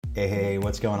Hey,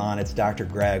 what's going on? It's Dr.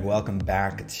 Greg. Welcome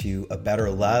back to A Better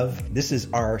Love. This is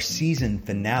our season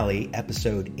finale,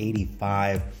 episode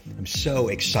 85. I'm so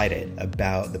excited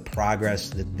about the progress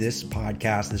that this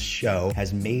podcast, this show,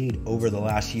 has made over the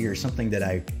last year, something that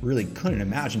I really couldn't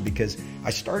imagine because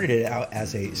I started it out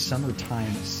as a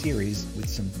summertime series with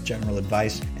some general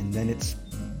advice, and then it's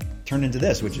turned into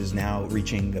this, which is now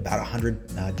reaching about 100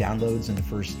 downloads in the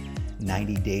first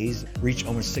 90 days, reached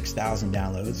almost 6,000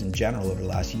 downloads in general over the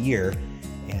last year.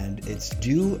 And it's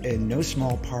due in no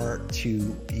small part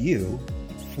to you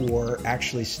for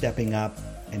actually stepping up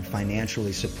and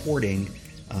financially supporting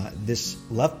this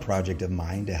love project of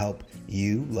mine to help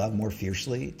you love more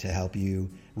fiercely, to help you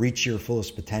reach your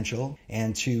fullest potential,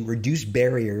 and to reduce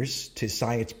barriers to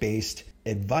science-based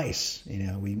advice. You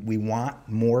know, we want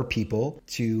more people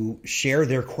to share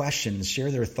their questions,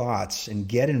 share their thoughts, and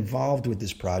get involved with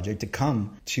this project, to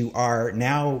come to our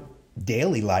now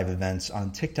daily live events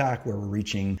on TikTok, where we're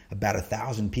reaching about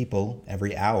 1,000 people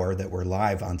every hour that we're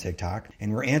live on TikTok.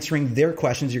 And we're answering their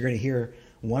questions. You're going to hear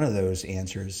one of those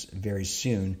answers very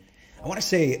soon. I want to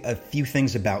say a few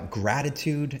things about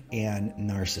gratitude and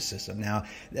narcissism. Now,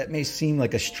 that may seem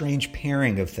like a strange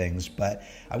pairing of things, but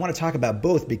I want to talk about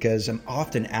both because I'm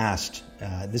often asked,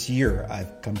 this year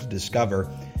I've come to discover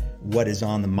what is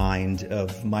on the mind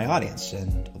of my audience.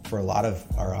 And for a lot of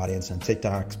our audience on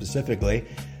TikTok specifically,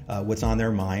 what's on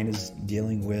their mind is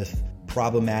dealing with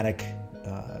problematic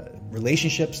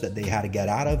relationships that they had to get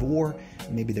out of, or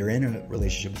maybe they're in a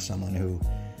relationship with someone who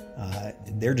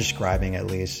they're describing at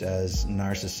least as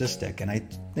narcissistic. And I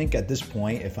think at this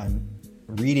point, if I'm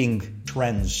reading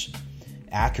trends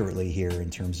accurately here in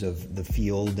terms of the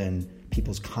field and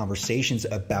people's conversations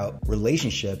about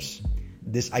relationships,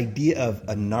 this idea of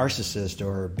a narcissist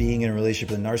or being in a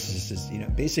relationship with a narcissist is,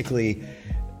 basically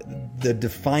the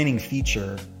defining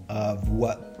feature of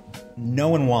what no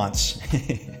one wants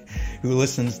who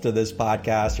listens to this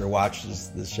podcast or watches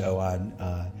the show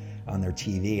on their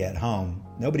TV at home.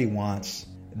 Nobody wants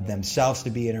themselves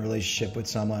to be in a relationship with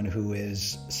someone who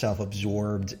is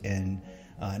self-absorbed and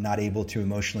not able to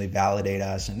emotionally validate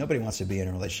us. And nobody wants to be in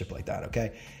a relationship like that,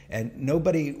 okay? And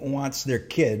nobody wants their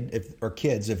kids,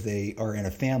 if they are in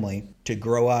a family, to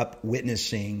grow up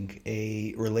witnessing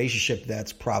a relationship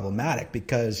that's problematic,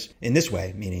 because in this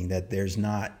way, meaning that there's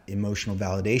not emotional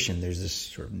validation, there's this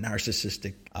sort of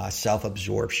narcissistic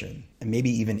self-absorption, and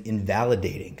maybe even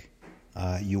invalidating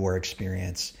your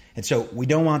experience. And so we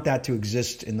don't want that to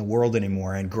exist in the world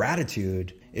anymore. And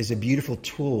gratitude is a beautiful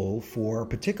tool for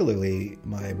particularly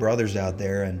my brothers out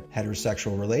there in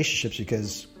heterosexual relationships,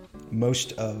 because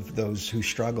most of those who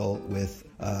struggle with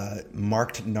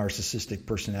marked narcissistic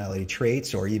personality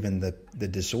traits or even the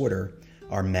disorder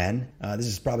are men. This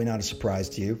is probably not a surprise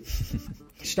to you.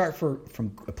 Start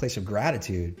from a place of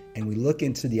gratitude, and we look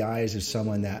into the eyes of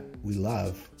someone that we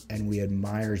love, and we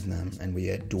admire them, and we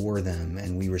adore them,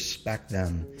 and we respect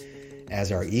them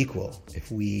as our equal.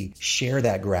 If we share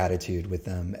that gratitude with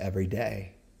them every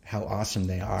day, how awesome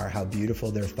they are, how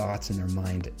beautiful their thoughts and their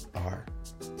mind are.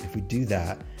 If we do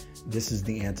that, this is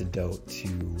the antidote to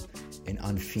an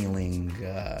unfeeling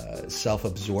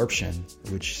self-absorption,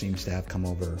 which seems to have come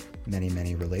over many,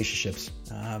 many relationships.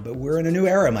 But we're in a new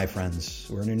era, my friends.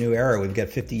 We're in a new era. We've got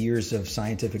 50 years of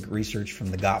scientific research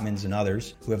from the Gottmans and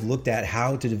others who have looked at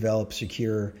how to develop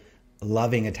secure,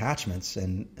 loving attachments.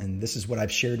 And this is what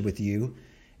I've shared with you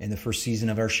in the first season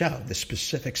of our show, the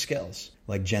specific skills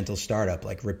like gentle startup,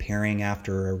 like repairing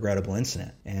after a regrettable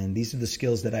incident. And these are the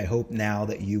skills that I hope now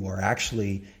that you are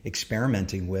actually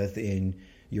experimenting with in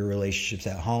your relationships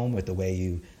at home, with the way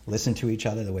you listen to each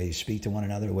other, the way you speak to one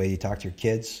another, the way you talk to your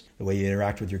kids, the way you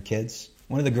interact with your kids.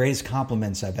 One of the greatest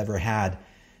compliments I've ever had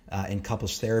in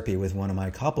couples therapy with one of my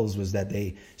couples was that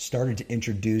they started to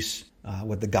introduce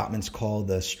what the Gottmans call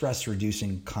the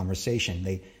stress-reducing conversation.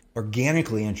 They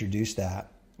organically introduced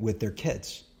that with their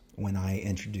kids when I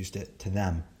introduced it to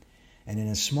them. And in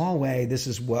a small way, this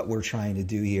is what we're trying to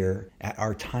do here at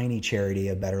our tiny charity,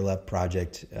 A Better Love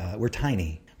Project. We're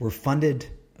tiny. We're funded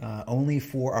only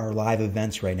for our live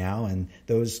events right now, and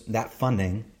that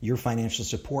funding, your financial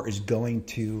support, is going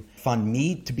to fund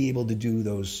me to be able to do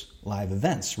those live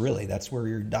events. Really, that's where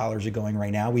your dollars are going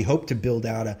right now. We hope to build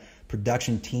out a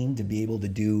production team to be able to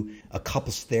do a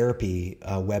couples therapy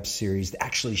web series to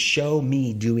actually show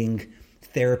me doing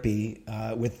therapy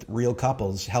with real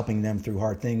couples, helping them through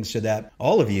hard things, so that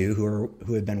all of you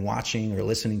who have been watching or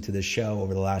listening to this show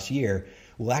over the last year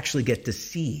will actually get to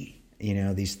see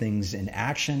these things in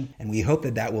action. And we hope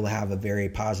that will have a very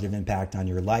positive impact on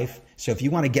your life. So if you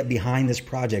want to get behind this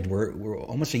project, we're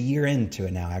almost a year into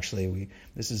it now. Actually,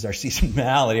 this is our season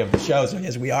finale of the show. So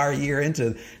yes, we are a year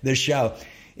into this show.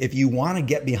 If you want to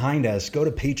get behind us, go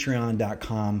to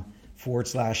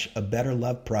patreon.com/A Better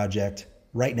Love Project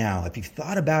right now. If you've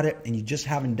thought about it and you just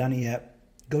haven't done it yet,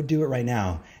 go do it right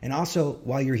now. And also,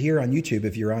 while you're here on YouTube,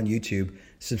 if you're on YouTube,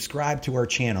 subscribe to our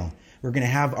channel. We're going to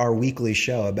have our weekly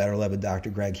show, A Better Love with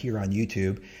Dr. Greg, here on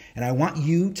YouTube. And I want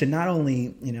you to not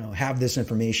only, have this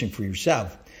information for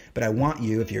yourself, but I want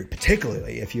you, if you're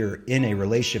in a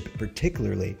relationship,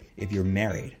 particularly if you're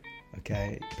married,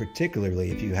 okay,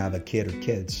 particularly if you have a kid or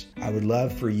kids, I would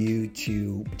love for you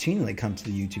to continually come to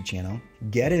the YouTube channel,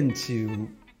 get into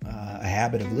a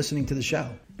habit of listening to the show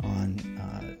on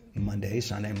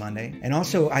Sunday, Monday. And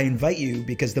also I invite you,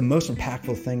 because the most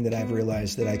impactful thing that I've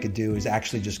realized that I could do is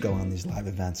actually just go on these live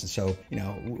events. And so,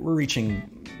 we're reaching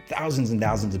thousands and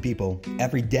thousands of people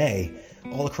every day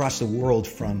all across the world,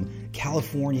 from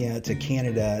California to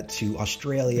Canada to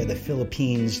Australia, the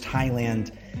Philippines,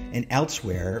 Thailand, and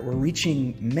elsewhere. We're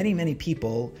reaching many, many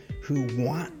people who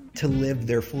want to live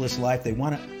their fullest life. They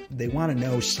want to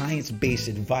know science-based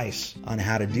advice on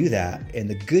how to do that. And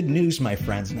the good news, my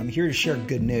friends, and I'm here to share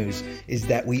good news, is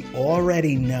that we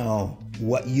already know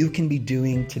what you can be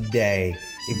doing today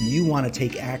if you want to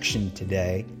take action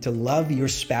today to love your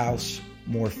spouse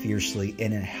more fiercely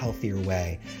in a healthier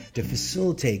way, to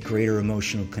facilitate greater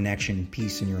emotional connection and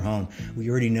peace in your home. We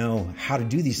already know how to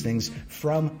do these things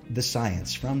from the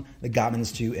science, from the Gottman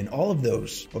Institute, and all of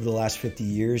those over the last 50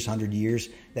 years, 100 years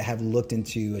that have looked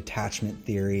into attachment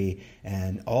theory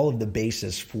and all of the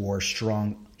basis for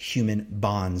strong human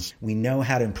bonds. We know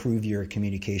how to improve your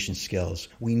communication skills.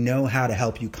 We know how to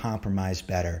help you compromise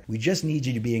better. We just need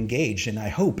you to be engaged. And I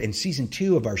hope in season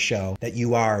 2 of our show that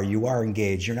you are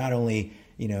engaged. You're not only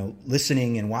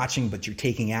listening and watching, but you're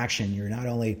taking action. You're not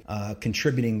only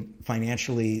contributing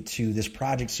financially to this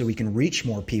project so we can reach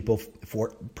more people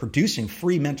for producing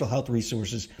free mental health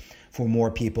resources for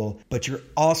more people, but you're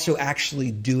also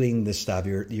actually doing this stuff.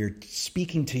 You're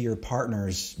speaking to your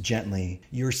partners gently.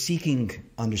 You're seeking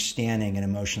understanding and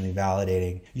emotionally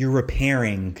validating. You're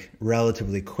repairing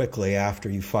relatively quickly after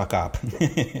you fuck up.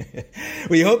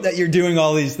 We hope that you're doing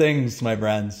all these things, my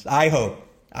friends. I hope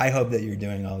that you're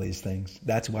doing all these things.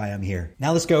 That's why I'm here.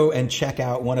 Now let's go and check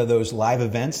out one of those live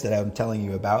events that I'm telling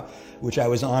you about, which I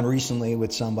was on recently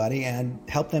with somebody, and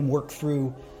help them work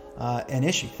through an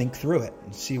issue, think through it,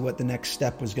 and see what the next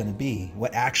step was going to be,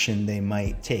 what action they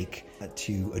might take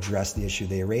to address the issue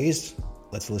they raised.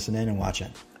 Let's listen in and watch it.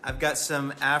 I've got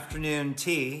some afternoon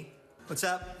tea. What's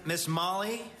up, Miss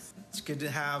Molly? It's good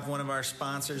to have one of our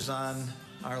sponsors on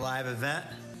our live event.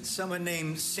 Someone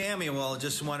named Samuel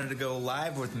just wanted to go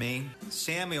live with me.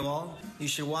 Samuel, you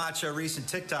should watch a recent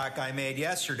TikTok I made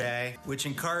yesterday, which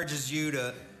encourages you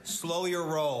to slow your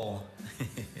roll.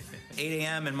 8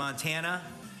 a.m. in Montana.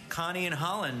 Connie in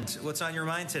Holland, what's on your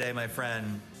mind today, my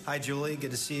friend? Hi, Julie.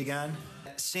 Good to see you again.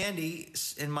 Sandy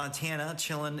in Montana,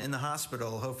 chilling in the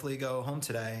hospital. Hopefully you go home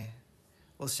today.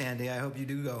 Well, Sandy, I hope you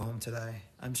do go home today.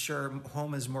 I'm sure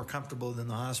home is more comfortable than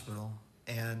the hospital,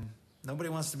 and nobody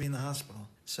wants to be in the hospital.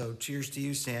 So cheers to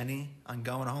you, Sandy, on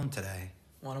going home today.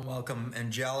 I want to welcome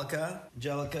Angelica.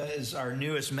 Angelica is our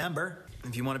newest member.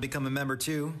 If you want to become a member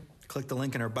too, click the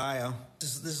link in her bio.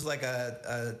 This is like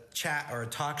a chat or a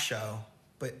talk show,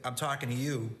 but I'm talking to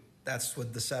you. That's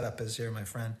what the setup is here, my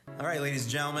friend. All right, ladies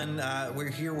and gentlemen, we're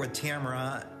here with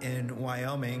Tamara in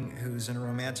Wyoming, who's in a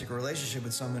romantic relationship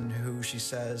with someone who she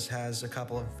says has a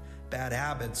couple of bad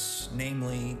habits,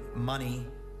 namely money,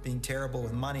 being terrible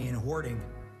with money, and hoarding.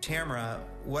 Tamara,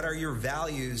 what are your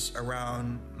values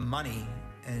around money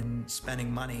and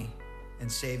spending money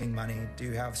and saving money? Do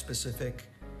you have specific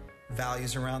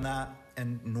values around that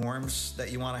and norms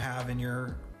that you want to have in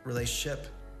your relationship?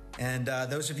 And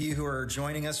those of you who are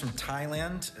joining us from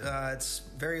Thailand, it's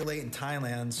very late in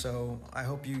Thailand, so I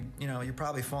hope you're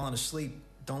probably falling asleep.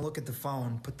 Don't look at the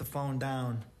phone. Put the phone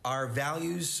down. Our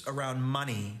values around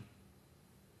money,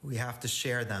 we have to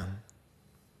share them.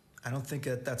 I don't think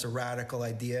that's a radical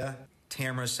idea.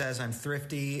 Tamara says, I'm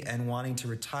thrifty and wanting to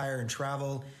retire and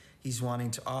travel. He's wanting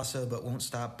to also, but won't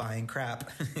stop buying crap.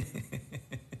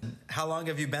 How long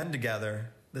have you been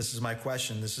together? This is my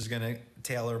question. This is going to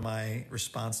tailor my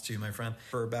response to you, my friend.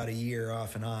 For about a year,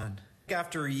 off and on.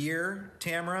 After a year,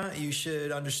 Tamara, you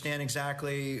should understand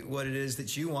exactly what it is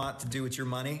that you want to do with your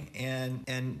money,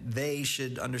 and they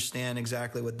should understand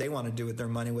exactly what they want to do with their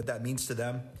money, what that means to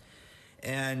them.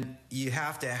 And you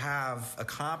have to have a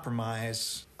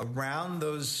compromise around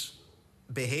those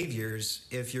behaviors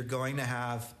if you're going to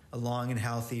have a long and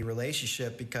healthy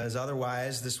relationship, because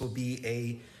otherwise this will be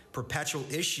a perpetual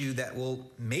issue that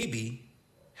will maybe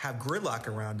have gridlock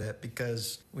around it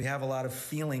because we have a lot of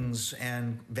feelings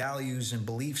and values and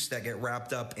beliefs that get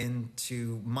wrapped up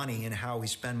into money and how we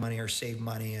spend money or save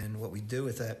money and what we do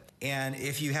with it. And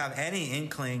if you have any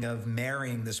inkling of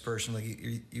marrying this person, like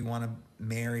you want to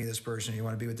marry this person, you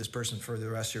want to be with this person for the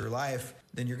rest of your life,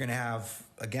 then you're going to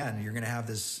have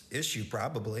this issue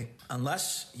probably,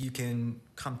 unless you can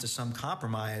come to some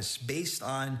compromise based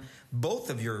on both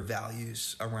of your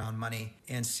values around money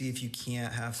and see if you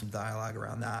can't have some dialogue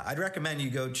around that. I'd recommend you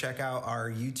go check out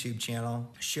our YouTube channel,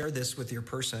 share this with your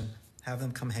person, have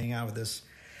them come hang out with us,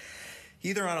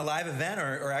 either on a live event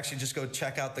or actually just go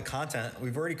check out the content.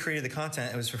 We've already created the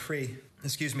content. It was for free.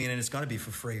 And it's going to be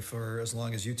for free for as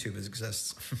long as YouTube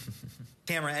exists.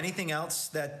 Tamara, anything else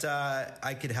that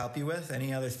I could help you with?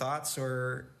 Any other thoughts,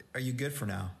 or are you good for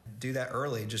now? Do that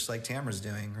early, just like Tamara's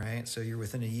doing, right? So you're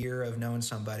within a year of knowing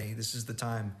somebody. This is the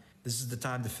time. This is the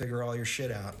time to figure all your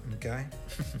shit out, okay?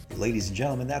 Ladies and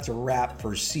gentlemen, that's a wrap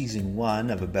for Season 1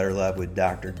 of A Better Love with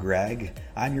Dr. Greg.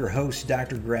 I'm your host,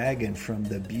 Dr. Greg, and from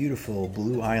the beautiful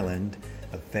Blue Island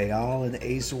of Faial in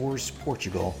the Azores,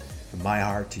 Portugal, from my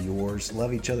heart to yours,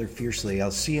 love each other fiercely.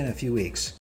 I'll see you in a few weeks.